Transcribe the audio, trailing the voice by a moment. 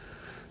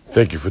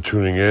Thank you for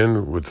tuning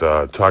in with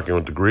Talking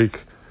with the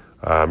Greek.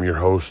 I'm your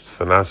host,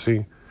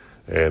 Thanasi,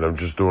 and I'm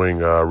just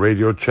doing a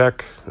radio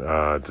check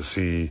to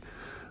see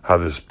how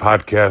this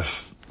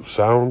podcast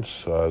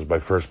sounds. It's my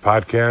first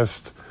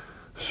podcast,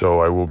 so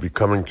I will be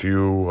coming to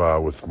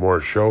you with more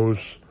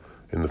shows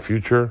in the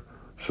future.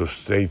 So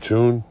stay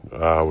tuned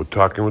with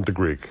Talking with the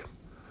Greek.